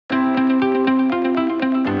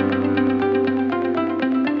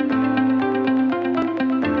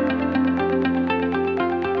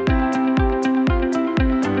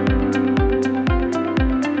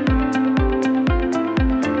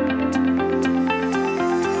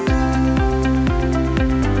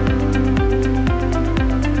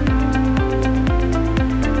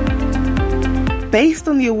Based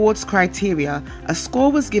on the awards criteria, a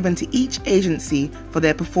score was given to each agency for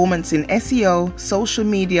their performance in SEO, social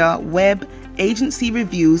media, web, agency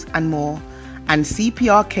reviews, and more, and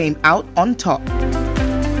CPR came out on top.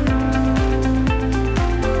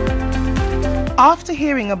 After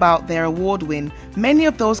hearing about their award win, many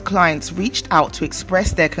of those clients reached out to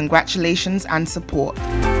express their congratulations and support.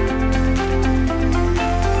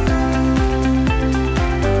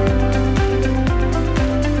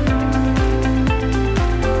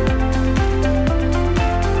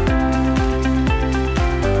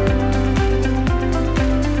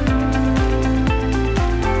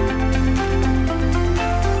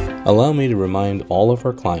 Allow me to remind all of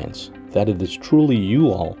our clients that it is truly you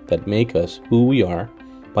all that make us who we are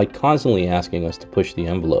by constantly asking us to push the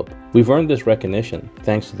envelope. We've earned this recognition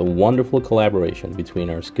thanks to the wonderful collaboration between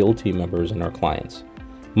our skilled team members and our clients.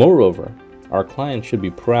 Moreover, our clients should be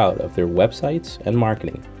proud of their websites and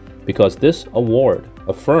marketing because this award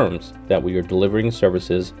affirms that we are delivering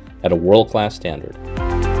services at a world-class standard.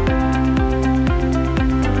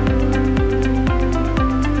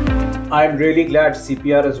 I'm really glad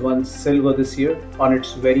CPR has won silver this year on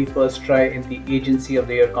its very first try in the Agency of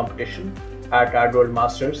the Year competition at AdWorld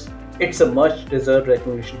Masters. It's a much deserved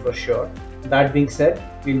recognition for sure. That being said,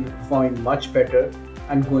 we'll be performing much better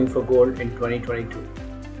and going for gold in 2022.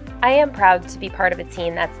 I am proud to be part of a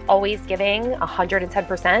team that's always giving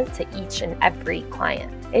 110% to each and every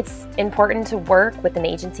client. It's important to work with an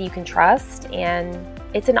agency you can trust, and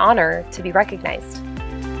it's an honor to be recognized.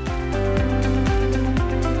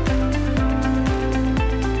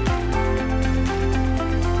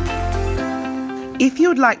 If you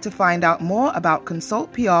would like to find out more about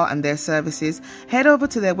Consult PR and their services, head over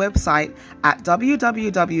to their website at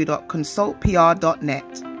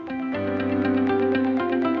www.consultpr.net.